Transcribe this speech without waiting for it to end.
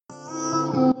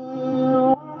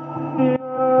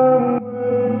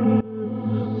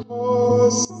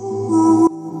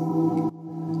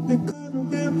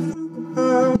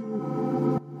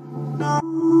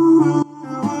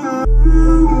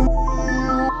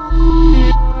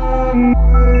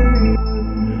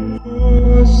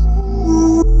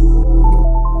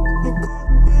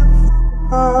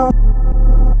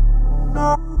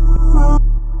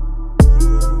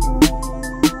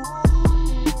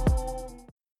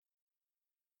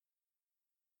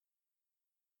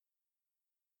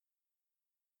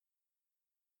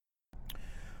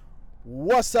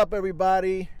What's up,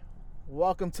 everybody?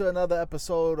 Welcome to another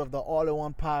episode of the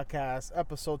All-in-One Podcast,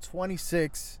 episode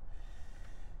 26,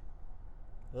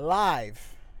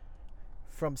 live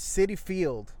from Citi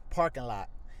Field parking lot,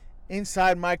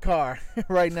 inside my car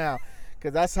right now,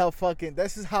 because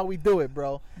this is how we do it,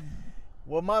 bro.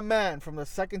 Well, my man from the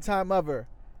second time ever,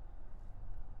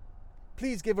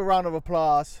 please give a round of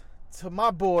applause to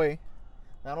my boy,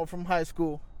 I know from high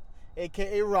school,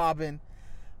 a.k.a. Robin,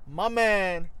 my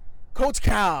man, Coach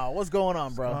Cal. What's going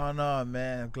on, bro? What's going on,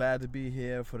 man? I'm glad to be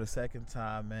here for the second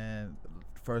time, man.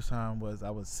 First time was I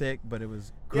was sick, but it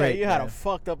was great. Yeah, you had a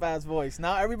fucked up ass voice.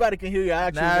 Now everybody can hear your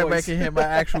actual voice. Now everybody can hear my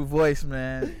actual voice,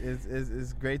 man.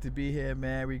 It's great to be here,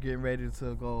 man. We're getting ready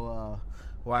to go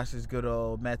watch this good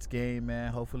old Mets game,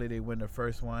 man. Hopefully they win the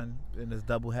first one in this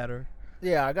doubleheader.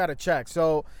 Yeah, I got to check.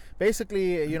 So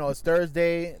basically, it's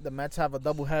Thursday. The Mets have a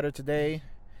doubleheader today.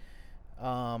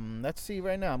 Let's see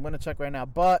right now. I'm going to check right now.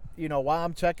 But, while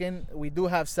I'm checking, we do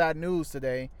have sad news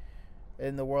today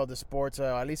in the world of sports,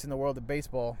 at least in the world of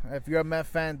baseball. If you're a Met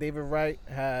fan, David Wright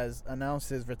has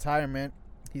announced his retirement.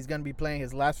 He's going to be playing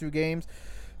his last few games,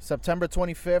 September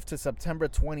 25th to September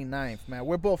 29th, man.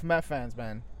 We're both Met fans,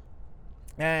 man.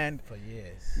 And for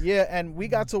years. Yeah, and we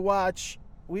got to watch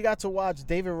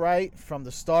David Wright from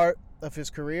the start of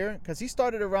his career, because he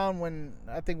started around when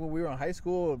we were in high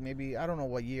school, or maybe I don't know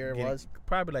what year it was.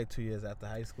 Probably like 2 years after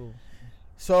high school.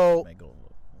 So,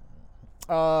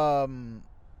 no,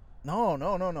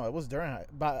 it was during.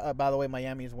 By the way,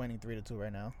 Miami is winning 3-2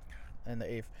 right now, in the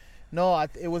 8th. No,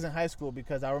 it was in high school,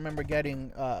 because I remember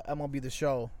getting MLB The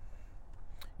Show.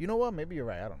 You know what? Maybe you're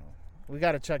right. I don't know. We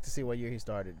got to check to see what year he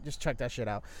started. Just check that shit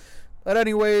out. But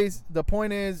anyways, the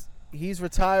point is, he's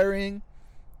retiring.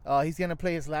 He's gonna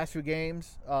play his last few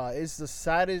games. It's the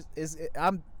saddest. I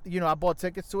bought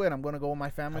tickets to it. I'm gonna go with my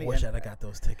family. I wish I'd have got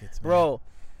those tickets, man. Bro.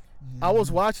 I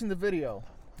was watching the video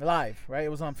live. Right, it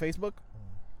was on Facebook.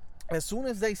 As soon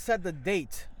as they said the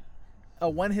date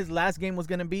when his last game was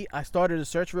gonna be, I started to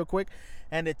search real quick,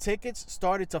 and the tickets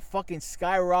started to fucking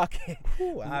skyrocket.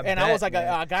 Ooh, I was like,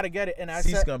 I gotta get it. And I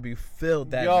said, it's gonna be filled.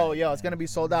 That yo, night, it's gonna be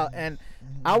sold out. And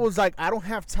I was like, I don't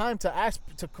have time to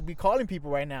be calling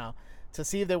people right now to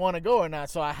see if they want to go or not.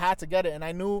 So I had to get it, and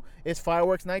I knew it's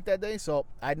fireworks night that day, so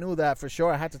I knew that for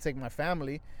sure I had to take my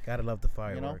family. Gotta love the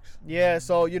fireworks. Yeah,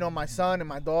 so my son and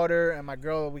my daughter and my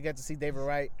girl, we get to see David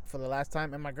Wright for the last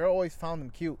time, and my girl always found him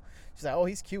cute. She's like, oh,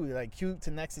 he's cute, like cute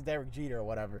to next to Derek Jeter or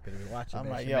whatever. Could be watching. I'm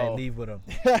man. like, she yo, might leave with him.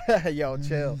 Yo,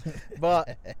 chill.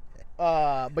 But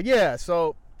yeah,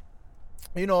 so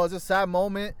it's a sad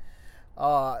moment.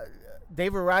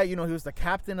 David Wright, he was the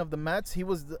captain of the Mets. He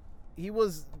was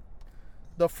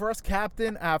the first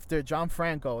captain after John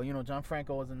Franco. John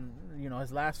Franco was in,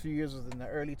 his last few years was in the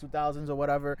early 2000s or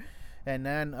whatever. And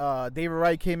then David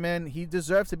Wright came in. He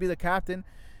deserves to be the captain.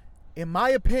 In my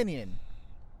opinion,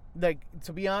 like,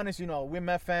 to be honest, we're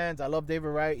Met fans. I love David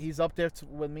Wright. He's up there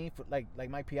with me, for, like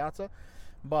Mike Piazza.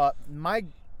 But in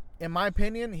my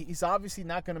opinion, he's obviously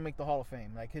not going to make the Hall of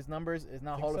Fame. Like, his numbers is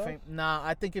not Hall of Fame. Nah,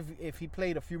 I think if he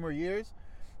played a few more years,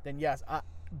 then yes.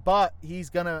 But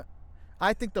he's going to...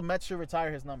 I think the Mets should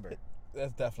retire his number.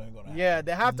 That's definitely going to happen. Yeah,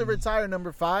 they have to retire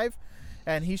number 5,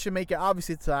 and he should make it,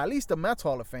 obviously, to at least the Mets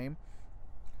Hall of Fame.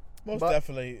 Most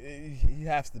definitely. He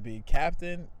has to be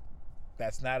captain.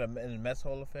 That's not in the Mets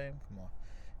Hall ofAme. Come on.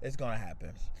 It's going to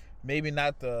happen. Maybe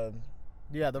not the...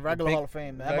 Yeah, the regular Hall of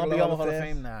Fame. The MLB Hall of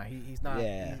Fame, nah. He's not...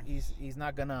 Yeah. He's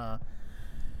not going to...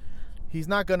 He's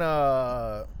not going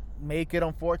to make it,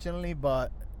 unfortunately,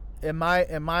 but... In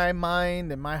my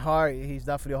mind, in my heart, he's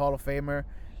definitely a Hall of Famer,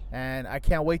 and I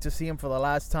can't wait to see him for the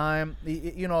last time.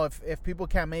 If people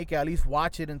can't make it, at least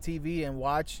watch it on TV and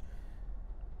watch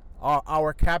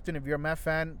our captain, if you're a Met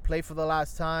fan, play for the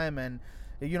last time. And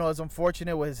it's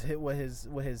unfortunate with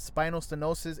his spinal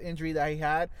stenosis injury that he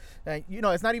had. And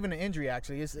it's not even an injury,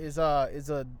 actually. It's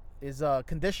a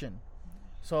condition.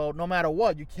 So no matter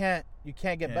what, you can't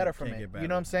get better from it. You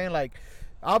know what I'm saying? Like,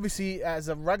 obviously, as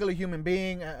a regular human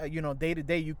being, day to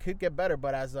day, you could get better.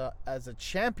 But as a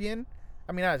champion,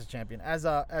 I mean, not as a champion, as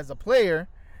a player,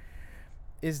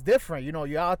 it's different.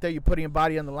 You're out there, you're putting your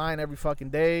body on the line every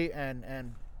fucking day,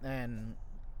 and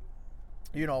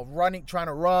running, trying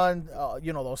to run,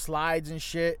 those slides and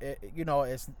shit.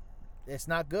 It's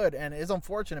not good, and it's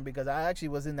unfortunate because I actually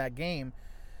was in that game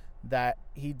that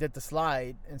he did the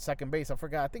slide in second base. I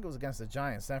forgot. I think it was against the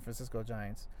Giants, San Francisco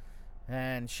Giants.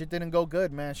 And shit didn't go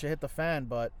good, man. Shit hit the fan.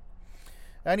 But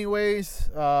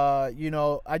anyways, I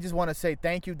just want to say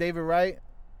thank you, David Wright.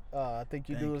 I think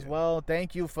you do as well.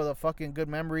 Thank you for the fucking good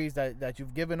memories that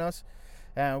you've given us.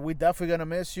 And we definitely gonna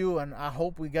miss you. And I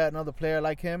hope we got another player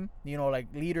like him. You know, like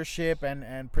leadership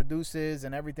and produces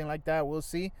and everything like that. We'll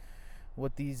see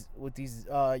with these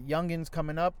youngins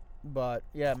coming up. But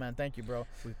yeah, man, thank you, bro.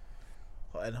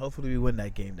 And hopefully we win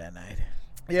that game that night.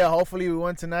 Yeah, hopefully we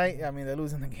win tonight. I mean, they're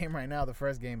losing the game right now, the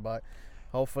first game, but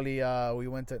hopefully we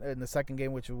win in the second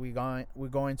game, which we're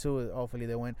going to. Hopefully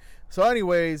they win. So,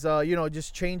 anyways,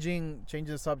 just changing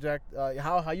the subject.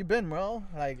 How you been, bro?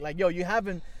 Like yo,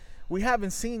 we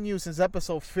haven't seen you since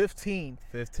episode 15.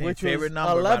 15, which favorite was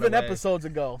number, 11 episodes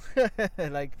ago.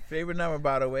 Like favorite number,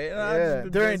 by the way. Yeah,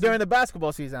 during the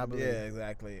basketball season, I believe. Yeah,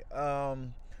 exactly.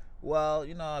 Well,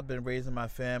 I've been raising my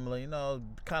family.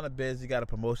 Kind of busy. Got a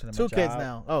promotion in my job. 2 kids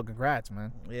now. Oh, congrats,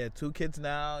 man. Yeah, 2 kids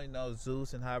now.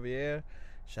 Zeus and Javier.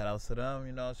 Shout out to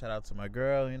them. Shout out to my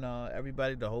girl.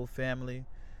 Everybody, the whole family.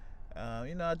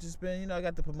 I just been, I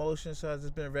got the promotion, so I've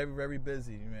just been very, very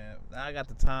busy, man. I got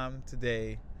the time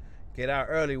today. Get out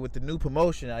early with the new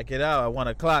promotion. I get out at 1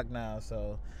 o'clock now,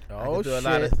 so I can do a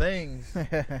lot of things.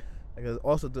 I can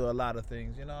also do a lot of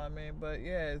things, you know what I mean? But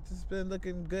yeah, it's just been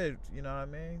looking good, you know what I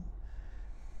mean?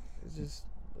 It's just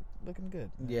looking good.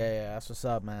 Yeah, that's what's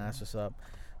up, man. That's what's up.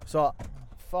 So,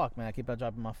 fuck, man, I keep on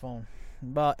dropping my phone.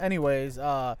 But anyways,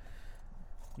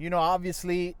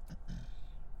 obviously,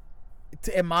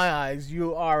 in my eyes,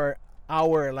 you are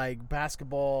our like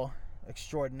basketball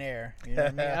extraordinaire. You know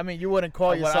what I mean? I mean, you wouldn't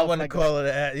call yourself. I wouldn't call it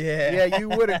that. Yeah. Yeah, you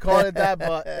wouldn't call it that,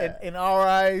 but in our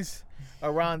eyes,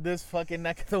 around this fucking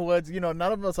neck of the woods, none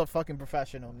of us are fucking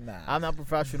professional. Nah. I'm not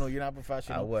professional. You're not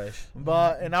professional. I wish.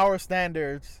 But in our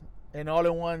standards, in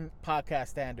all-in-one podcast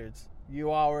standards, you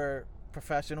are a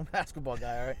professional basketball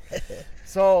guy, all right?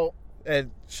 So. And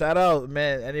shout out,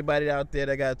 man, anybody out there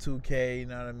that got 2K, you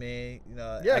know what I mean?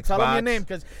 Yeah, Xbox. tell him your name,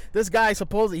 because this guy,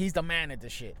 supposedly, he's the man at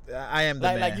this shit. I am the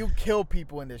man. Like, you kill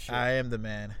people in this shit. I am the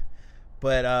man.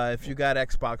 But if you got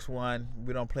Xbox One,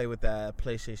 we don't play with that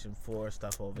PlayStation 4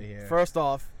 stuff over here. First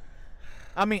off,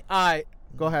 go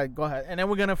ahead. And then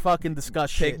we're going to fucking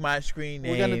discuss shit. Take my screen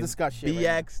name. We're going to discuss shit.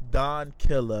 BX Don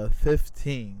Killer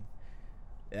 15.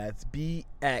 That's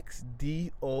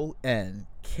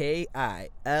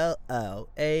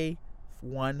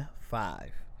BXDONKILLA15.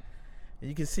 And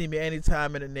you can see me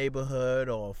anytime in the neighborhood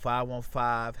or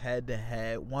 515 head to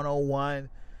head 101.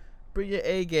 Bring your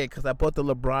A game, because I bought the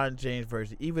LeBron James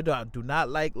version, even though I do not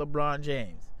like LeBron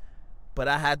James, but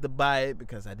I had to buy it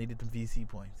because I needed the VC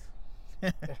points.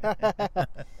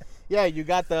 Yeah, you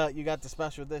got the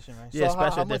special edition, right? Yeah, so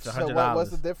special how edition, much, $100.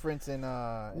 what's the difference in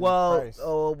well, price?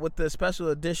 With the special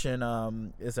edition,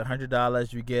 it's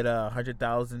 $100. You get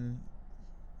 100,000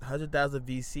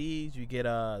 VCs. You get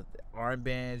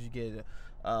armbands. You get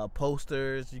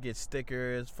posters. You get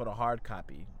stickers for the hard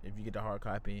copy. If you get the hard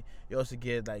copy, you also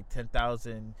get like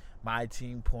 10,000 My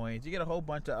Team points. You get a whole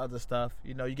bunch of other stuff.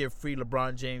 You get free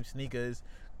LeBron James sneakers,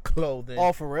 clothing.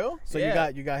 Oh, for real? So yeah.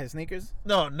 you got his sneakers?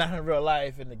 No, not in real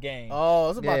life, in the game. Oh, I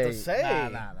was about to say. Nah.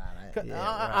 Yeah,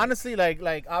 right. Honestly,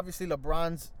 like obviously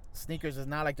LeBron's sneakers is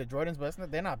not like the Jordans, but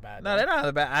they're not bad. No, they're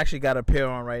not bad. I actually got a pair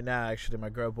on right now. Actually, my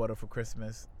girl bought it for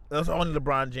Christmas. Those are only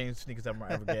LeBron James sneakers I'm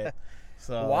ever get.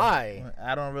 So why?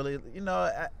 I don't really,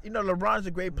 LeBron's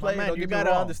a great player. Man, you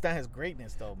gotta understand his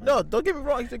greatness, though, man. No, don't get me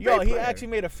wrong. He's a great player. He actually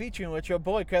made a featuring with your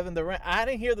boy Kevin Durant. I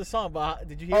didn't hear the song, but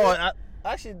did you hear it?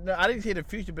 Actually, no, I didn't hear the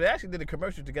feature, but they actually did a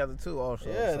commercial together too. Also,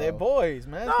 yeah, they're boys,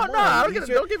 man.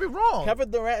 Don't get me wrong. Kevin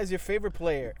Durant is your favorite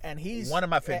player, and he's one of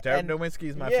my favorite. Dirk Nowitzki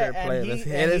is my favorite player. Let's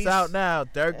hear this out now.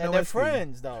 Dirk Nowitzki. They're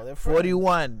friends, though. They're friends.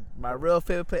 41, my real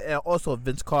favorite player, and also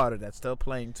Vince Carter, that's still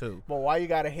playing too. But why you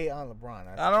gotta hate on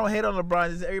LeBron? I don't hate on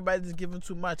LeBron. Everybody's just giving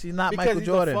too much. He's not Michael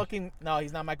Jordan. No,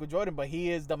 he's not Michael Jordan, but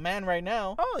he is the man right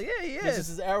now. Oh yeah, he is. This is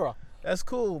his era. That's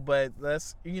cool, but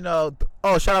shout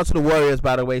out to the Warriors,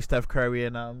 by the way, Steph Curry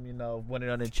and winning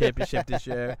on the championship this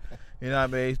year. You know what I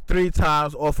mean? 3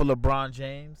 times off of LeBron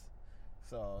James.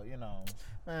 So,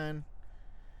 man,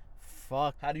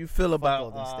 fuck. How do you feel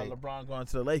about LeBron going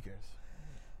to the Lakers?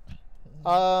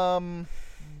 I'm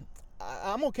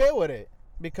okay with it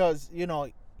because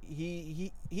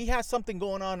he has something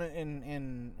going on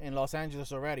in Los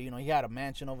Angeles already. He had a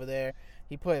mansion over there.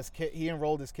 He put his kid. He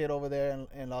enrolled his kid over there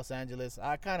in Los Angeles.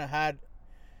 I kind of had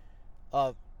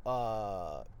like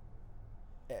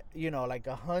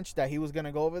a hunch that he was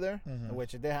gonna go over there,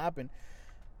 which it did happen.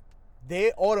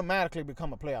 They automatically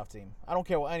become a playoff team. I don't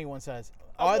care what anyone says.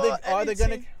 Are they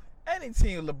gonna? Any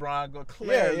team LeBron go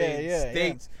clearly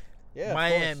states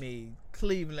Miami,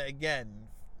 Cleveland again,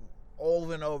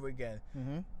 over and over again.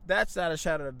 Mm-hmm. That's not a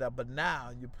shadow of doubt. But now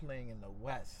you're playing in the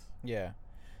West. Yeah.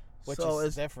 which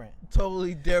is different.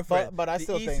 Totally different. But I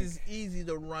still think the East is easy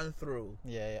to run through.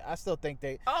 Yeah, I still think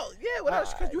they. Oh yeah, well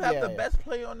that's because you have the best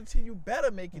player on the team. You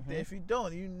better make it there. If you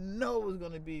don't, you know it's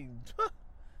gonna be.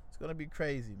 It's gonna be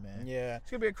crazy, man. Yeah,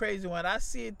 it's gonna be a crazy one. I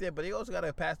see it there, but they also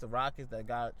gotta pass the Rockets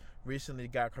that recently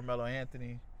got Carmelo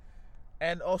Anthony,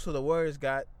 and also the Warriors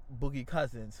got Boogie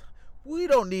Cousins. We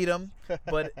don't need him,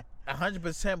 but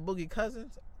 100% Boogie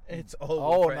Cousins. It's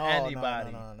over for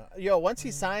anybody. No. Yo, once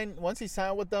he signed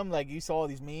with them, like you saw all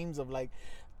these memes of like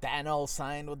Thanos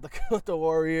signed with the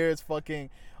Warriors,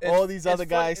 all these other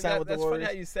guys signed with the Warriors. That's funny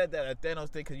how you said that, a Thanos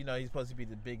thing, because he's supposed to be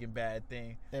the big and bad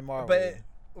thing. In Marvel.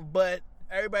 But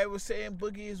everybody was saying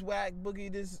Boogie is whack.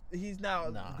 Boogie he's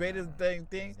now greatest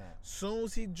thing. Soon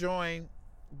as he joined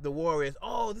the Warriors,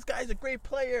 this guy's a great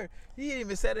player. He didn't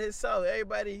even said it himself.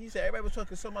 Everybody was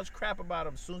talking so much crap about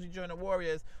him. As soon as he joined the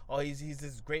Warriors, he's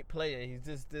this great player.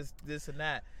 He's this and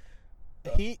that.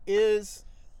 He is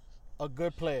a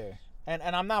good player, and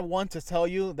I'm not one to tell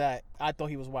you that I thought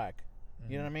he was whack.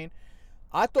 You know what I mean?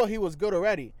 I thought he was good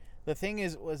already. The thing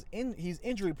is, he's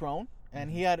injury prone, and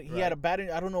he had a bad.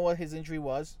 I don't know what his injury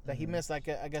was that he missed. I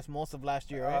guess most of last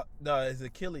year, right? No, his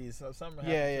Achilles. Something happened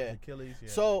to his Achilles. Yeah.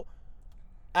 So.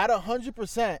 At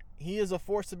 100%, he is a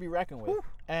force to be reckoned with.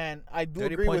 And I do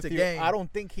agree with you. I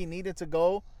don't think he needed to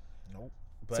go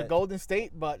to Golden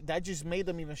State, but that just made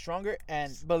them even stronger.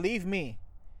 And believe me,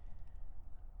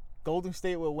 Golden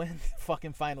State will win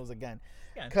fucking finals again.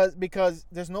 Because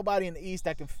there's nobody in the East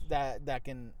that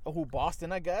can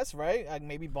Boston, I guess, right? Like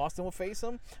maybe Boston will face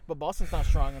them, but Boston's not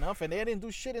strong enough, and they didn't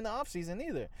do shit in the offseason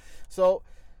either. So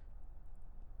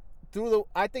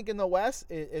I think in the West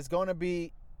it's going to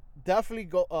be definitely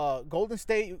Golden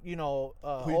State,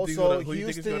 also Houston. Who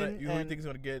you think is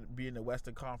going to be in the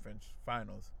Western Conference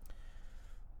Finals?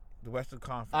 The Western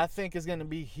Conference. I think it's going to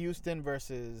be Houston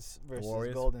versus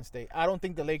Golden State. I don't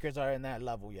think the Lakers are in that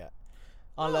level yet,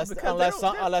 unless they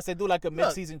do like a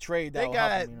midseason trade. They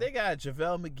got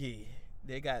JaVale McGee.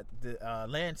 They got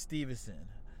Lance Stevenson.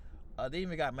 They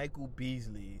even got Michael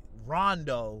Beasley,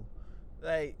 Rondo.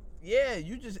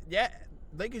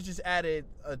 Lakers just added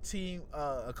a team,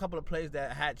 a couple of players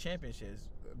that had championships.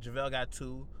 JaVale got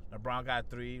 2, LeBron got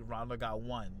 3, Rondo got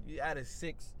 1. You added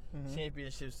 6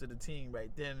 championships to the team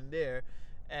right then and there,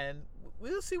 and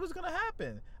we'll see what's gonna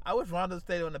happen. I wish Rondo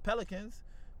stayed on the Pelicans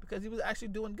because he was actually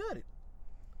doing good,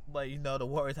 but the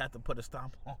Warriors have to put a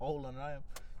stomp hole on him.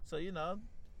 So I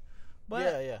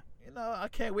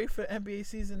can't wait for the NBA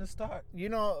season to start.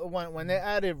 When they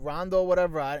added Rondo,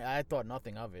 whatever, I thought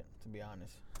nothing of it, to be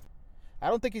honest. I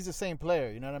don't think he's the same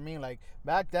player, you know what I mean? Like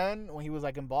back then when he was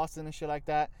like in Boston and shit like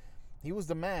that, he was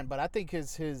the man, but I think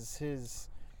his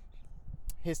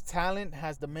talent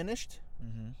has diminished.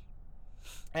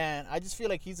 And I just feel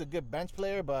like he's a good bench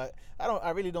player, but I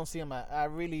really don't see him. I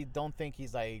really don't think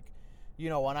he's like,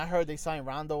 when I heard they signed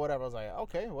Rondo, whatever, I was like,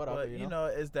 okay, whatever.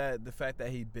 But is that the fact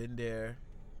that he been there,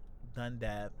 done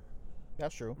that?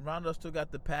 That's true. Rondo still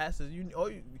got the passes.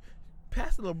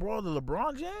 Pass to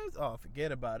LeBron James? Oh,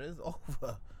 forget about it. It's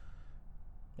over.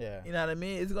 Yeah. You know what I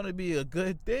mean? It's going to be a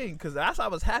good thing because I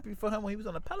was happy for him when he was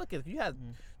on the Pelicans. You had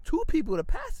 2 people to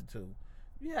pass it to.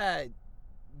 You had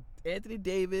Anthony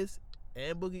Davis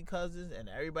and Boogie Cousins and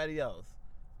everybody else.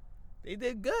 They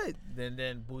did good. Then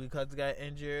Boogie Cousins got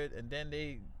injured, and then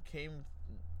they came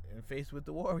and faced with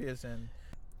the Warriors. And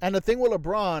the thing with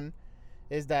LeBron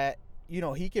is that,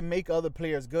 he can make other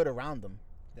players good around him.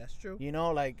 That's true.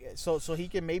 So he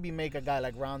can maybe make a guy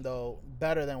like Rondo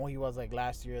better than what he was like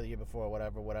last year, the year before,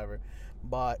 whatever.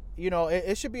 But,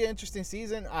 it should be an interesting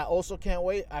season. I also can't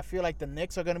wait. I feel like the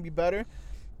Knicks are going to be better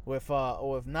with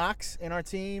Knox in our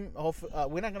team. Hopefully,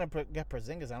 we're not going to get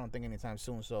Porzingis, I don't think, anytime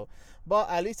soon. So, but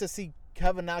at least to see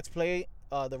Kevin Knox play,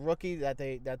 the rookie that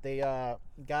they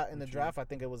got in the draft, I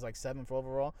think it was like 7th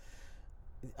overall.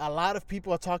 A lot of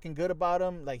people are talking good about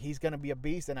him, like he's going to be a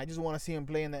beast, and I just want to see him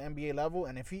play in the NBA level.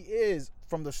 And if he is,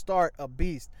 from the start, a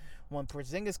beast, when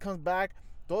Porzingis comes back,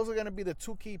 those are going to be the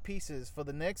 2 key pieces for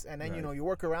the Knicks, and then, you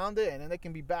work around it, and then they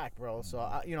can be back, bro. So,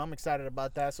 I'm excited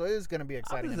about that. So, it is going to be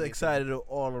exciting. I'm just excited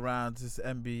all around. This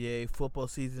NBA football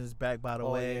season is back, by the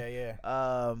way. Yeah.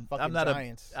 I'm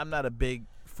not a big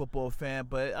football fan,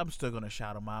 but I'm still going to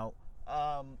shout them out.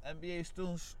 NBA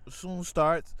soon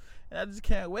starts, and I just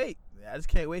can't wait. I just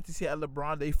can't wait to see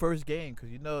LeBron their first game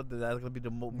because that's gonna be the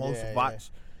most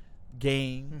watched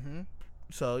game.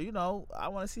 So I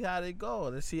want to see how they go.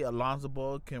 Let's see Alonzo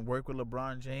Ball can work with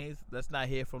LeBron James. Let's not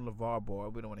hear from LeVar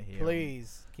Ball. We don't want to hear.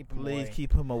 Please keep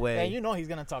him away. And he's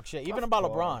gonna talk shit even about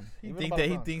LeBron.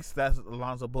 He thinks that's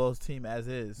Alonzo Ball's team as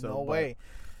is. So, no way.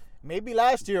 Maybe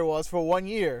last year was for 1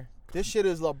 year. This shit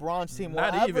is LeBron's team.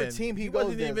 Whatever team he goes,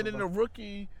 wasn't even in the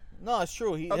rookie. No, it's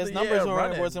true. His numbers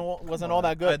wasn't all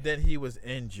that good. But then he was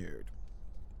injured.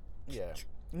 Yeah.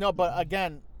 No, but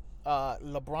again,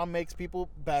 LeBron makes people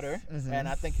better, and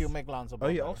I think he'll make Lonzo Ball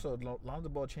better. Also, Lonzo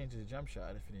Ball changed his jump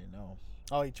shot, if you didn't know.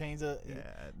 Oh, he changed it.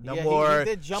 No more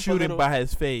shooting by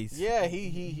his face. Yeah,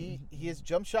 his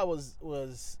jump shot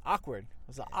was awkward. It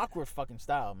was an awkward fucking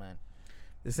style, man.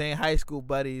 This ain't high school,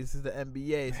 buddy. This is the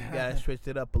NBA, so you gotta switch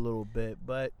it up a little bit.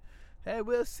 But hey,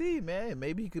 we'll see, man.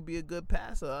 Maybe he could be a good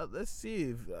passer. Let's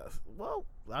see.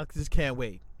 I just can't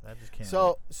wait. I just can't.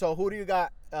 So who do you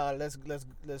got? Let's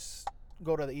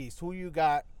go to the East. Who you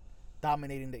got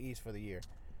dominating the East for the year?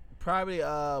 Probably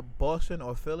Boston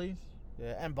or Philly.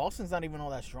 Yeah, and Boston's not even all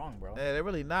that strong, bro. Yeah, they're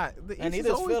really not. The and East neither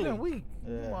has always Philly. been weak.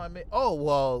 Yeah. You know what I mean? Oh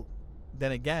well.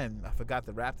 Then again, I forgot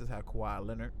the Raptors had Kawhi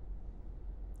Leonard.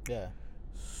 Yeah.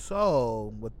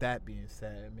 So, with that being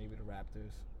said, maybe the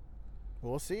Raptors.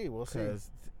 We'll see. Because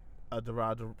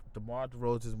DeMar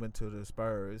DeRozan went to the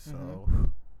Spurs, so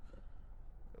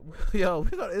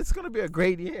it's gonna be a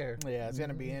great year. Yeah, it's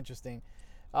gonna be interesting.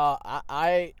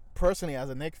 I personally, as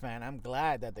a Knicks fan, I'm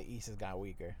glad that the East has got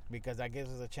weaker because that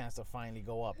gives us a chance to finally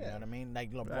go up. You know what I mean?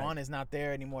 Like LeBron is not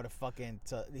there anymore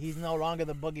he's no longer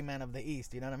the boogeyman of the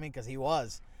East. You know what I mean? Because he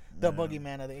was the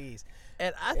boogeyman of the East.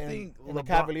 And I think the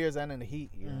Cavaliers and in the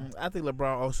Heat. You know? I think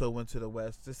LeBron also went to the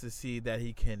West just to see that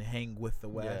he can hang with the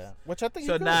West. Yeah. Which I think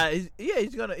so now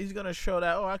he's gonna show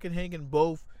that I can hang in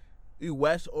both the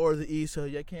West or the East. So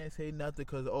you can't say nothing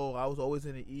because I was always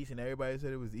in the East and everybody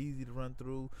said it was easy to run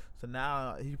through. So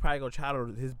now he's probably gonna try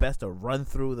his best to run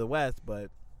through the West, but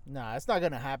nah, it's not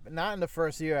gonna happen. Not in the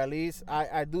first year, at least.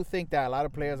 I do think that a lot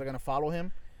of players are gonna follow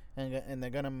him, and they're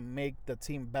gonna make the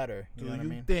team better. You know what I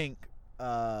mean? Think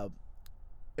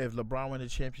if LeBron wins a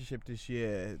championship this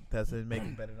year, does it make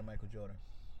him better than Michael Jordan?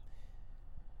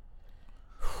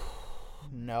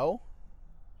 No,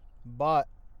 but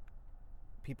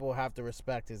people have to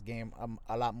respect his game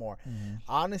a lot more.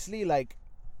 Honestly, like,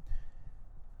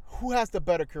 who has the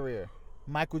better career?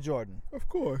 Michael Jordan. Of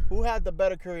course. Who had the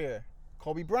better career?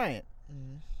 Kobe Bryant.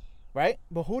 Right?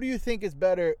 But who do you think is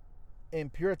better in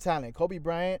pure talent, Kobe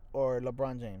Bryant or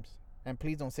LeBron James? And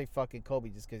please don't say fucking Kobe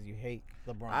just because you hate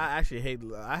LeBron.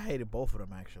 I hated both of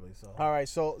them, actually. So all right,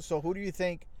 so who do you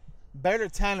think better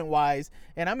talent-wise,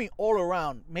 and I mean all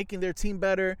around, making their team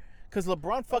better? Because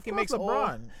LeBron fucking makes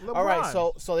LeBron. All right,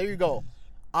 so there you go.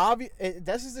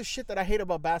 This is the shit that I hate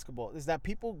about basketball, is that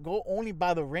people go only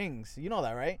by the rings. You know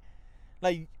that, right?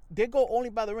 Like, they go only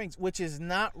by the rings, which is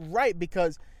not right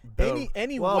because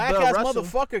any whack-ass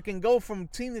motherfucker can go from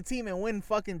team to team and win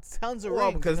fucking tons of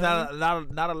rings. Because not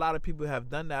a lot of people have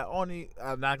done that.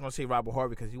 I'm not going to say Robert Horry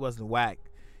because he wasn't whack.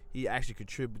 He actually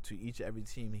contributed to each and every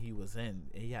team he was in.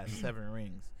 And he has 7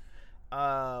 rings.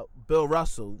 Bill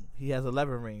Russell, he has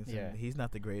 11 rings. Yeah. And he's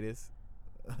not the greatest.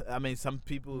 I mean, some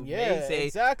people may say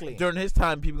exactly. During his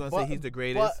time, people going to say he's the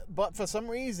greatest. But for some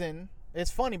reason, it's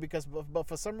funny because but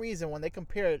for some reason, when they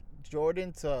compare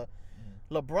Jordan to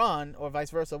LeBron or vice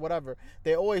versa, whatever,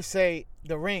 they always say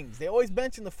the rings. They always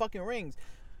mention the fucking rings.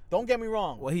 Don't get me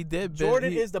wrong. Well, he did.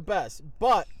 Jordan is the best,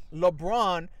 but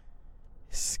LeBron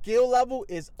skill level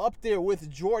is up there with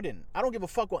Jordan. I don't give a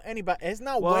fuck what anybody. It's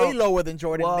not way lower than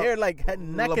Jordan. They're like neck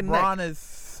and neck. LeBron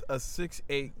is a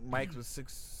 6'8". Mike was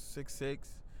 6'6".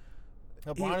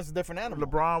 LeBron is a different animal.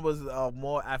 LeBron was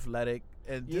more athletic,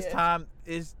 and this time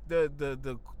is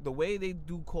the way they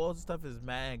do calls and stuff is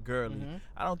mad girly.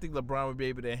 I don't think LeBron would be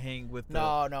able to hang with. No,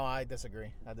 I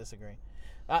disagree.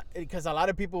 Because a lot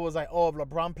of people was like, oh, if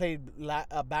LeBron played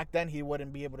back then, he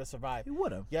wouldn't be able to survive. He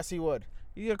would have. Yes, he would.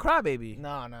 You're a crybaby.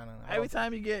 No. Every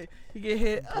time you get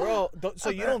hit, bro. So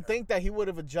you don't think that he would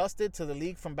have adjusted to the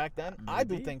league from back then? Maybe, I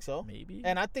do think so. Maybe.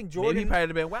 And I think Jordan. Maybe he probably would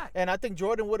have been whack. And I think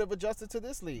Jordan would have adjusted to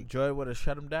this league. Jordan would have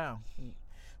shut him down.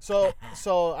 So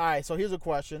all right. So here's a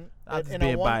question. In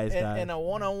a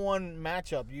one-on-one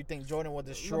matchup, you think Jordan would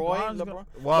destroy LeBron?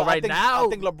 Well, right now, I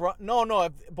think LeBron. No.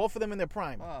 If both of them in their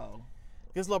prime. Oh.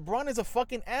 Because LeBron is a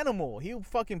fucking animal. He'll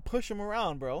fucking push him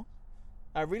around, bro.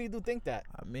 I really do think that.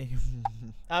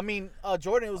 I mean,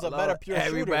 Jordan was a better pure shooter.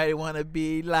 Everybody want to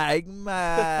be like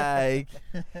Mike.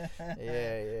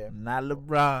 Yeah. Not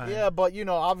LeBron. Yeah, but,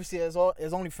 obviously it's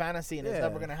only fantasy and it's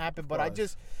never going to happen. But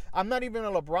I'm not even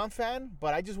a LeBron fan,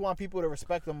 but I just want people to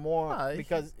respect him more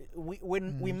because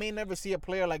we may never see a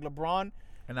player like LeBron,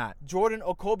 Jordan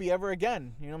or Kobe ever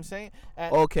again. You know what I'm saying?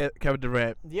 Kevin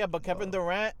Durant. Yeah, but Kevin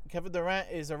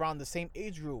Durant is around the same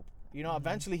age group.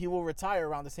 Eventually he will retire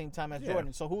around the same time as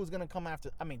Jordan. So who's going to come after?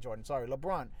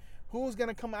 LeBron. Who's going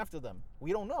to come after them?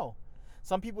 We don't know.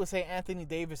 Some people say Anthony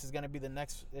Davis is gonna be the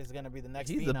next. He's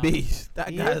He's a beast.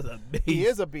 That guy's a beast. He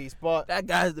is a beast, but that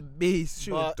guy's a beast.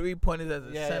 Shooting 3-pointers as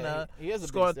a center. He is a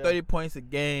scoring beast, 30 points a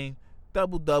game,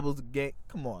 doubles a game.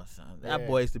 Come on, son. That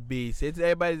boy's the beast. It's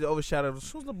everybody's overshadowed. As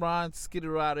soon as LeBron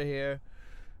skitter out of here,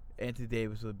 Anthony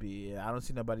Davis will be. I don't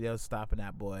see nobody else stopping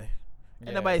that boy.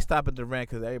 Ain't nobody stopping Durant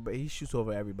because he shoots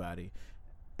over everybody,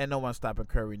 and no one's stopping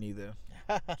Curry neither.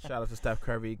 Shout out to Steph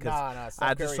Curry because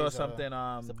I just saw something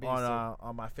on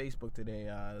my Facebook today.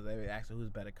 They were asking who's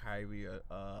better, Kyrie or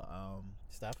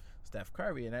Steph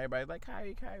Curry, and everybody's like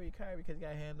Kyrie because he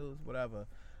got handles, whatever.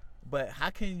 But how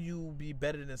can you be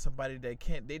better than somebody that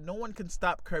can't? No one can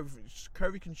stop Curry.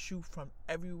 Curry can shoot from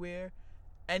everywhere,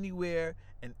 anywhere,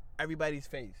 and everybody's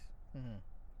face. Mm-hmm.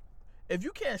 If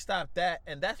you can't stop that,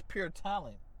 and that's pure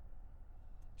talent,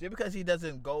 just because he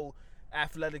doesn't go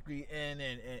athletically in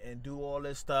and do all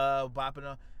this stuff, bopping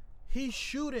up, he's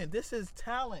shooting. This is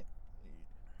talent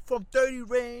from 30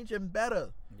 range and better.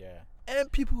 Yeah. And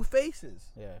people's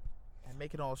faces. Yeah. And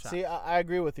making all shots. See, I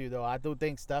agree with you though. I do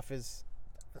think Steph is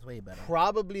way better.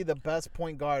 Probably the best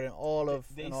point guard in all of.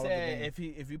 They said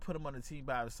if you put him on the team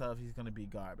by himself, he's gonna be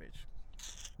garbage.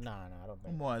 Nah, I don't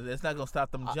think. Come on, it's not gonna stop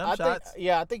them jump shots.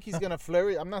 I think he's gonna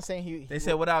flourish. I'm not saying he They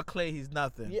said without Clay, he's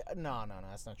nothing. Yeah, no,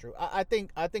 that's not true. I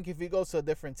think if he goes to a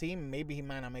different team, maybe he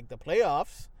might not make the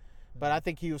playoffs, but I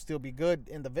think he will still be good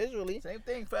individually. Same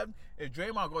thing, Fab. If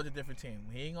Draymond goes to a different team,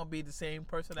 he ain't gonna be the same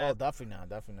person. Definitely not.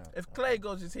 If Clay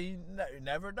goes to a team, you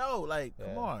never know. Like,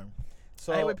 come on.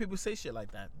 So I hate when people say shit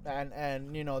like that.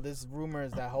 And there's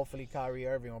rumors that hopefully Kyrie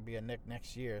Irving will be a Knick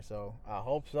next year. So I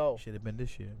hope so. Should have been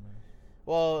this year, man.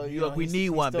 Well, New York, we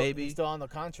need one, baby. He's still on the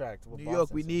contract with New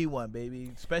York, we need one,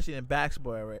 baby, especially in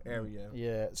basketball area.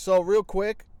 Yeah. So real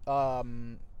quick, before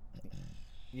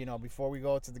we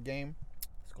go to the game,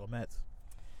 let's go Mets.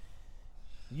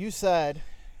 You said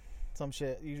some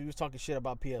shit. You was talking shit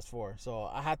about PS4, so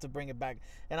I had to bring it back,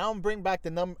 and I'm gonna bring back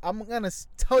the number. I'm gonna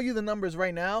tell you the numbers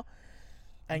right now.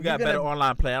 And you got better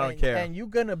online play. I don't care. And you're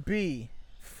gonna be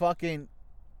fucking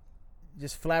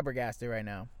just flabbergasted right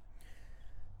now.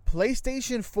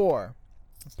 PlayStation 4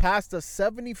 passed the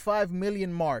 75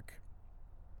 million mark.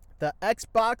 The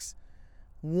Xbox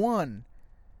One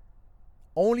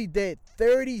only did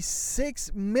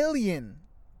 36 million.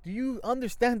 Do you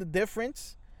understand the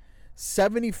difference?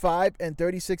 75 and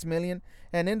 36 million.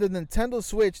 And then the Nintendo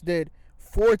Switch did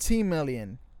 14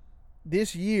 million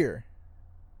this year.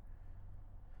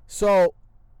 So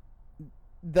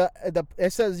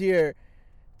it says here,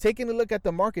 taking a look at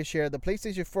the market share, the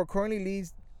PlayStation 4 currently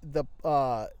leads with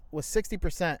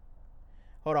 60%.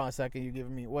 Hold on a second. You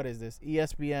giving me, what is this?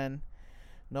 ESPN.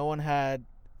 No one had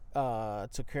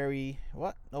to carry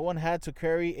what? No one had to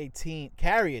carry a team.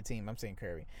 I'm saying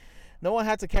carry. No one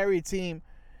had to carry a team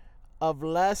of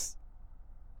less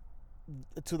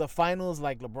to the finals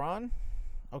like LeBron.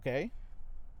 Okay.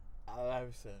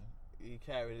 Iverson. He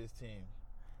carried his team.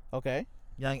 Okay.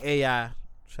 Young AI.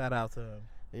 Shout out to him.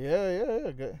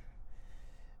 Yeah. Good.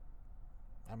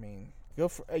 I mean, good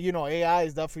for AI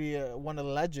is definitely one of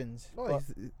the legends. Oh,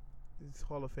 he's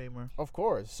Hall of Famer. Of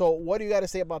course. So, what do you got to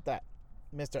say about that,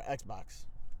 Mr. Xbox?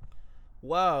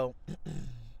 Well,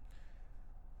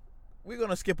 we're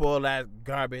gonna skip all that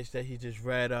garbage that he just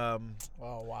read. Oh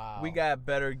wow. We got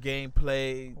better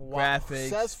gameplay, graphics.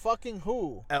 Says fucking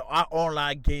who? Our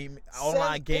online game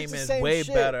is way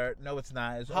better. No, it's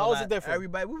not. How is it different?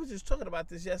 Everybody, we were just talking about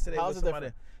this yesterday. How is it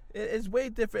different? It's way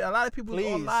different. A lot of people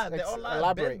online. They're online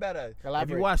elaborate. better.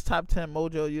 Elaborate. If you watch Top 10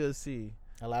 Mojo, you'll see.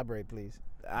 Elaborate, please.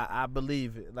 I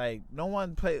believe it. Like, no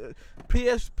one play.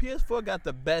 PS4 got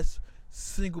the best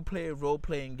single player role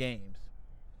playing games.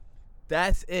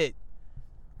 That's it.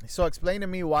 So explain to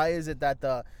me, why is it that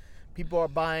the people are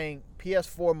buying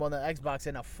PS4 more than Xbox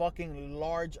in a fucking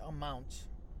large amount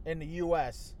in the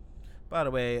U.S.? By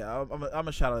the way, I'm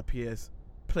a shout out to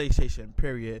PlayStation.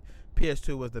 Period.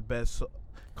 PS2 was the best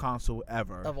console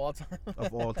ever of all time.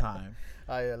 Of all time.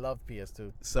 I love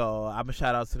PS2. So I'm a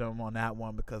shout out to them on that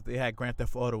one because they had Grand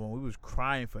Theft Auto and we was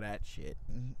crying for that shit.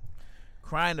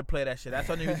 Crying to play that shit. That's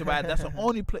the only reason why. That's the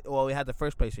only play. Well, we had the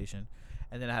first PlayStation.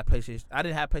 And then I had PlayStation. I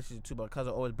didn't have PlayStation 2, but because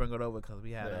I always bring it over because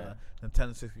we had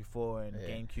Nintendo 64 and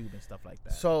GameCube and stuff like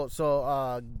that.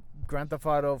 So Grand Theft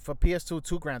Auto for PS2,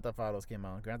 2 Grand Theft Autos came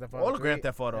out. Grand Theft Auto all the Grand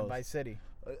Theft Autos. And Vice City.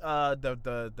 The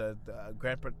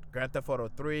Grand Theft Auto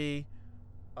 3.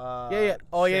 Oh, San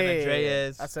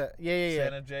Andreas. I said yeah.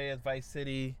 San Andreas, Vice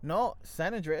City. No,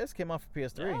 San Andreas came out for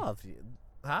PS3. Oh,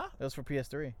 huh? It was for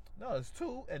PS3. No, it's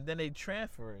 2, and then they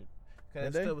transferred it.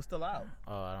 Because it was still out.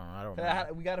 Oh, I don't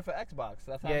know. We got it for Xbox.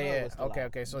 That's how I know it was still out.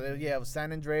 Okay. So, it was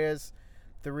San Andreas,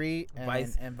 3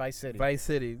 and Vice City. Vice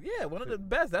City. Yeah, one of the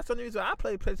best. That's the only reason I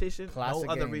played PlayStation. Classic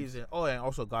no other games. reason. Oh, and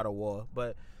also God of War.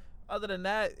 But other than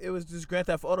that, it was just Grand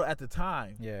Theft Auto at the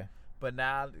time. Yeah. But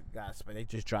now, guys, they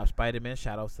just dropped Spider-Man.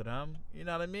 Shout outs to them. You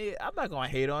know what I mean? I'm not going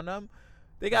to hate on them.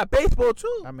 They got baseball,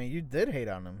 too. I mean, you did hate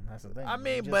on them. That's the thing. I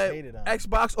mean, but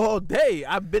Xbox all day.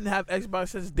 I've been have Xbox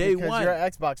since day one. Because you're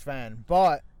an Xbox fan.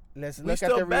 But let's look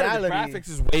at the reality. The graphics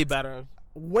is way better.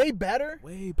 Way better?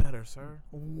 Way better, sir.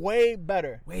 Way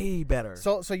better. Way better.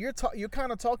 So you're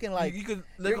kind of talking like you could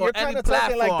you're kind of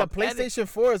talking like the PlayStation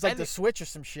 4 is like the Switch or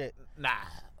some shit. Nah.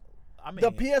 I mean,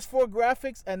 the PS4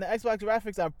 graphics and the Xbox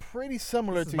graphics are pretty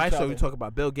similar to each other. You talk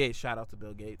about Bill Gates. Shout out to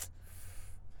Bill Gates.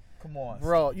 Come on,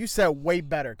 bro. You said way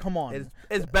better. Come on.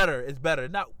 It's better. It's better.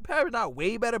 Probably not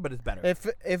way better, but it's better. If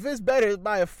it's better, it's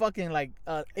by a fucking like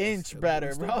inch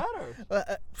better, bro.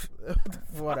 Better.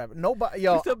 Whatever. Nobody,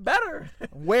 yo. It's better.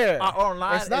 Where?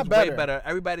 Online it's not is better. Way better.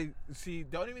 Everybody see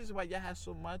the only reason why y'all have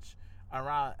so much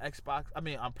around Xbox. I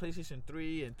mean, on PlayStation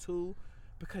 3 and 2,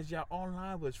 because y'all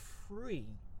online was free.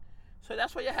 So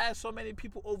that's why you had so many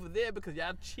people over there, because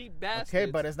y'all cheap bastards.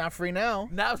 Okay, but it's not free now.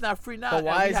 Now it's not free now. But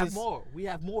why we have more? We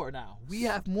have more now. We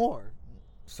have more.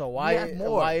 So why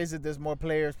is it there's more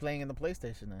players playing in the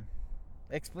PlayStation then?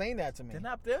 Explain that to me.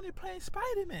 They're only playing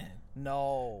Spider-Man.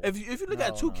 No. If you look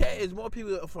at 2K, it's more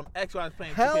people from Xbox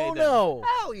playing 2K. Hell no.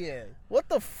 Hell yeah. What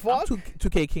the fuck? I'm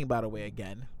 2K King, by the way,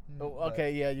 again. Oh,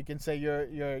 okay, yeah, you can say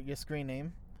your screen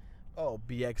name. Oh,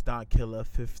 BX Don Killer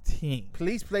 15.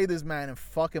 Please play this man and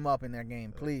fuck him up in their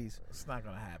game, please. It's not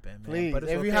gonna happen, man. Please, but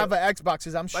if you have an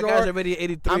Xbox, I'm sure. My guy's already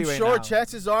 83 I'm right sure now.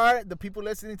 chances are the people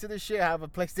listening to this shit have a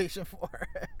PlayStation 4.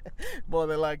 More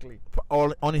than likely.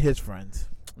 Only his friends.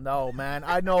 No, man.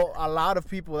 I know a lot of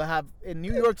people that have in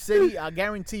New York City. I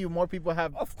guarantee you, more people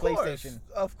have PlayStation.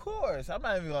 Of course, I'm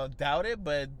not even gonna doubt it.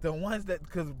 But the ones that,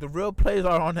 because the real players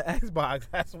are on the Xbox.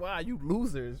 That's why you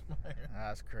losers.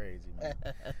 That's crazy, man.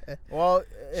 Well,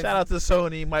 shout out to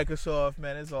Sony, Microsoft,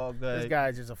 man. It's all good. This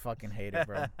guy's just a fucking hater,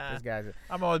 bro. This guy's.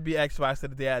 I'm always be Xbox to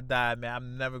the day I die, man.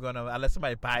 I'm never gonna unless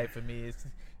somebody buy it for me. It's,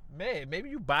 man, maybe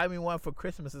you buy me one for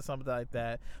Christmas or something like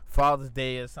that, Father's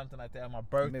Day or something like that on my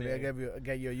birthday. Maybe I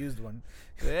get you a used one.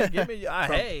 Yeah, give me.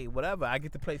 Hey, whatever. I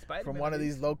get to play Spider-Man from one of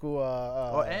these local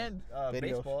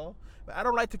baseball. But I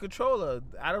don't like the controller.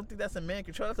 I don't think that's a man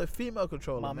controller. That's a female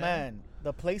controller. My man,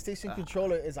 the PlayStation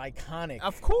controller is iconic.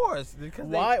 Of course. Because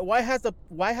why has the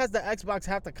Xbox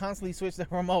have to constantly switch the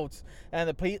remotes, and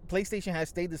the PlayStation has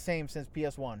stayed the same since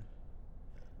PS1?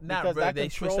 Not really. They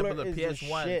switched up to the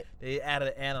PS1. They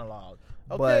added analog.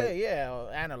 Okay, yeah,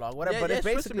 analog, whatever. Yeah, but it's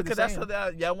basically because the same.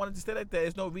 That's what y'all wanted to stay like that.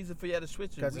 There's no reason for y'all to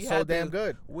switch it. Because it's so damn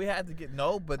good. We had to get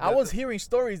but I was hearing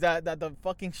stories that the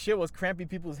fucking shit was cramping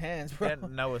people's hands, bro.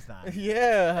 No, it's not.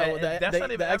 Yeah, that's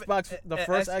not even the Xbox, the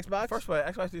first Xbox. First of all,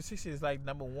 Xbox 360 is like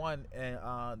 #1 and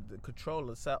the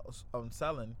controller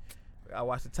selling. I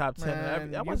watched the top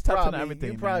 10. I watched the top 10 of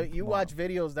everything. You watch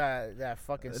videos that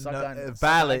fucking suck on. It's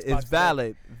valid. It's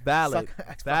valid.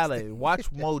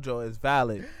 Watch Mojo is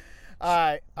valid.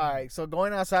 All right. So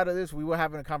going outside of this, we were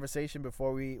having a conversation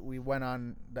before we went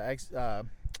on the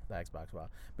Xbox. Wow.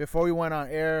 Before we went on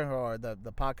air or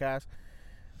the podcast.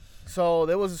 So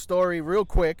there was a story real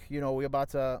quick. You know, we're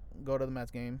about to go to the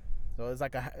Mets game. So it's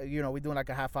like we're doing like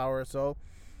a half hour or so.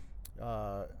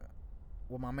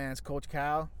 With my man's Coach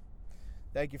Cal.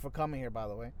 Thank you for coming here, by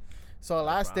the way. So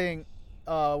last thing,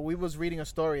 we was reading a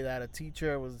story that a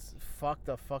teacher was fucked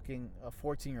a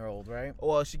 14-year-old, right?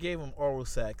 Well, she gave him oral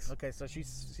sex. Okay, so she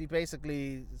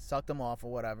basically sucked him off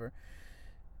or whatever.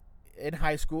 In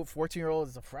high school, 14-year-old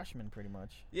is a freshman pretty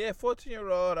much. Yeah,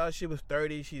 14-year-old. She was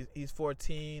 30. He's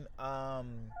 14. My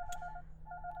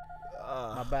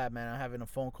bad, man. I'm having a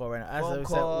phone call right now. As I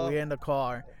said, we're in the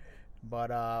car, but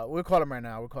we'll call him right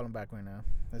now. We'll call him back right now.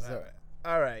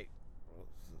 All right.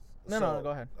 No, go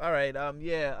ahead. All right.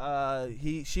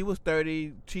 She was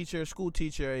 30, school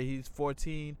teacher. He's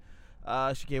 14.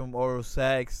 She gave him oral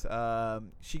sex.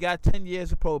 She got 10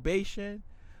 years of probation,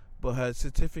 but her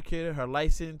certificate, her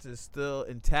license is still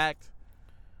intact.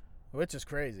 Which is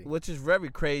crazy. Which is very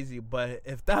crazy. But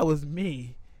if that was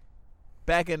me,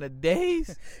 back in the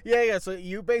days. Yeah. So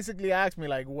you basically asked me,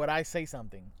 like, would I say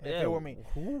something if it were me?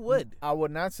 Who would? I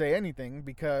would not say anything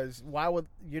because why would,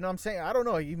 you know what I'm saying? I don't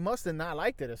know. He must have not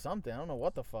liked it or something. I don't know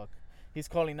what the fuck. He's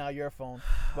calling now your phone.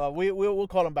 But we'll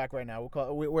call him back right now.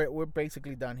 We're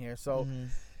basically done here. So,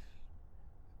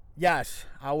 yes,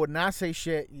 I would not say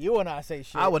shit. You would not say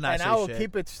shit. I would not say shit. And I will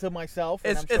keep it to myself.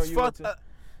 And I'm sure you would too.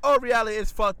 Reality,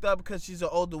 it's fucked up because she's an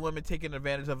older woman taking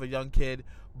advantage of a young kid.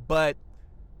 But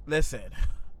listen,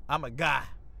 I'm a guy.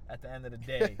 at the end of the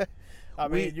day. I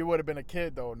mean, you would have been a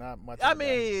kid though, not much. I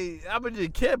mean, I was a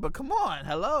kid, but come on,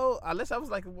 hello. Unless I was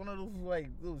like one of those like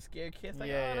little scared kids,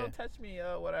 like don't touch me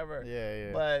or whatever.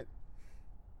 Yeah. But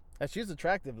she's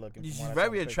attractive looking. She's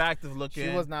very attractive looking. She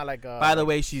was not like. By the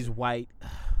way, she's white.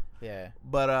 Yeah.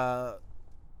 But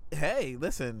hey,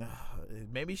 listen.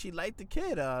 Maybe she liked the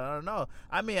kid. I don't know.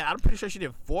 I mean, I'm pretty sure she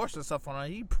didn't force herself on her.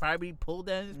 He probably pulled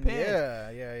down his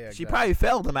pants. Yeah. She probably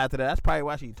failed him after that. That's probably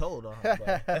why she told her.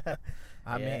 But,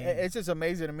 I mean, it's just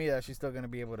amazing to me that she's still gonna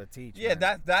be able to teach. Yeah,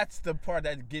 that's the part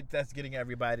that's getting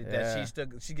everybody that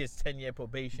she gets 10-year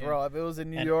probation. Bro, if it was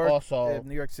in New York, also,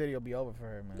 New York City will be over for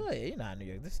her, man. Oh yeah, you're not in New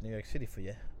York. This is New York City for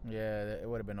you. Yeah, it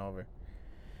would have been over.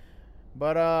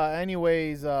 But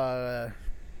anyways,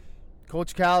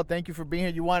 Coach Cal, thank you for being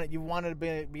here. You wanted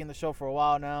to be in the show for a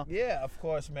while now. Yeah, of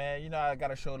course, man. You know, I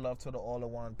gotta show love to the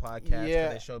All-in-One podcast. Yeah,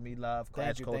 they showed me love.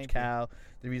 Thank you, Coach Cal.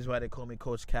 The reason why they call me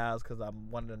Coach Cal is because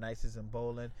I'm one of the nicest in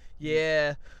bowling.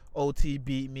 Yeah, OT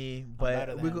beat me, but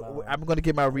I'm gonna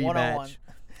get my rematch.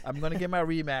 I'm gonna get my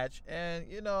rematch, and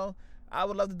you know, I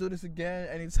would love to do this again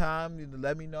anytime. You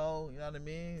let me know. You know what I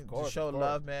mean? Just show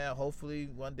love, man. Hopefully,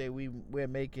 one day we'll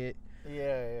make it.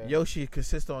 Yeah. Yoshi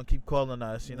consistent on keep calling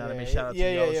us. You know what I mean? Shout out to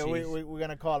Yoshi. Yeah. We're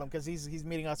gonna call him because he's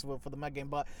meeting us for the Met game.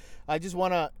 But I just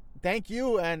wanna thank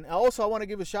you, and also I want to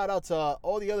give a shout out to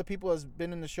all the other people that's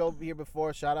been in the show here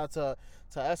before. Shout out to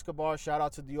Escobar. Shout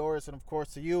out to Dioris, and of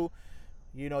course to you.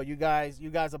 You know, you guys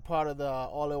are part of the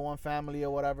All-in-One family or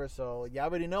whatever. So you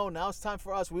already know. Now it's time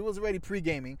for us. We was already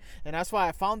pre-gaming, and that's why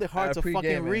I found it hard to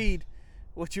fucking read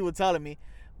what you were telling me,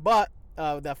 but.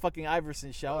 That fucking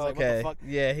Iverson show. I was like, what the fuck?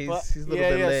 Yeah, he's a little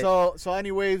bit lit. So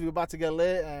anyways, we're about to get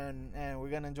lit, and we're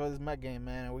going to enjoy this Met game,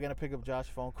 man. And we're going to pick up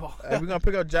Josh's phone call. We're going to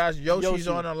pick up Josh. Yoshi's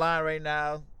on the line right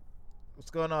now. What's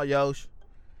going on, Yosh?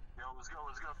 Yo, what's good,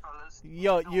 fellas?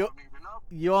 Yo,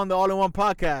 you're on the All-in-One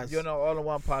podcast. You're on the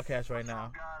All-in-One podcast right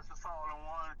now. Guys, it's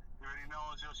All-in-One. You already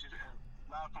know it's Yoshi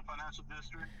live from Financial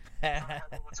District.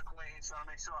 Over to Queens, so I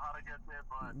make sure how to get there.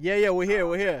 But yeah, we're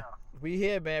here. We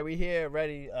here, man. We here,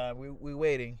 ready. We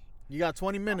waiting. You got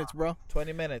 20 minutes, bro.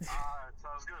 20 minutes. All right,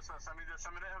 sounds good. So send me the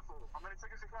info. How many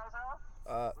tickets you guys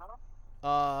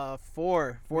have?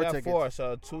 4 tickets. 4.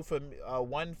 So 2 for me,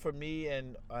 1 for me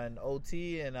and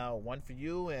OT, and 1 for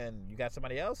you. And you got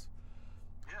somebody else?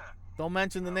 Yeah. Don't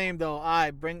mention the name though. All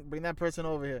right, bring that person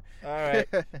over here. All right.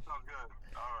 Sounds good.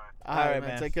 All right,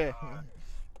 man. Take care. All right.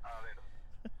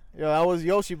 Yo, that was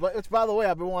Yoshi. But by the way,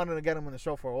 I've been wanting to get him in the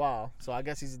show for a while, so I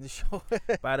guess he's in the show.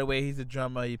 By the way, he's a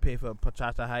drummer. He paid for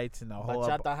Bachata Heights and the whole.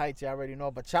 Bachata Heights, you already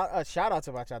know. But shout out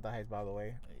to Bachata Heights, by the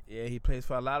way. Yeah, he plays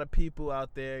for a lot of people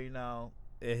out there. You know,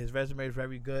 his resume is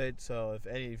very good. So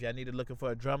if y'all needed looking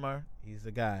for a drummer, he's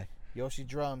the guy. Yoshi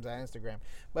Drums on Instagram.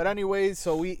 But anyways,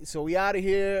 so we out of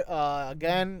here.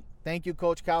 Again, thank you,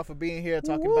 Coach Cal, for being here,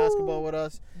 talking basketball with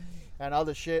us and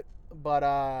other shit.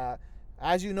 But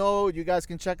as you know, you guys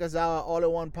can check us out at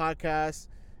All-in-One Podcast,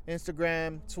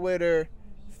 Instagram, Twitter,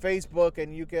 Facebook,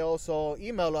 and you can also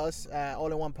email us at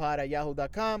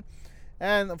allinonepod@yahoo.com.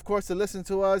 And, of course, to listen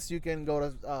to us, you can go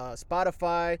to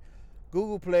Spotify,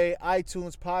 Google Play,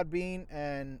 iTunes, Podbean,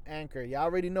 and Anchor. You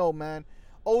already know, man.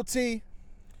 OT.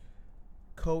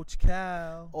 Coach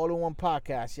Cal. All-in-One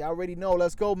Podcast. You already know.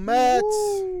 Let's go, Mets.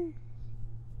 Woo.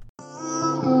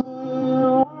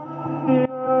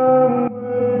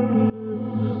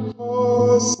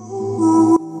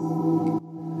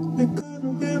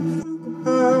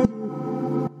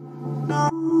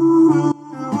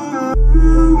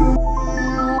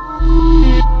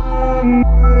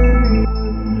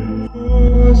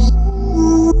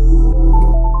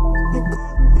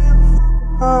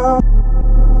 Oh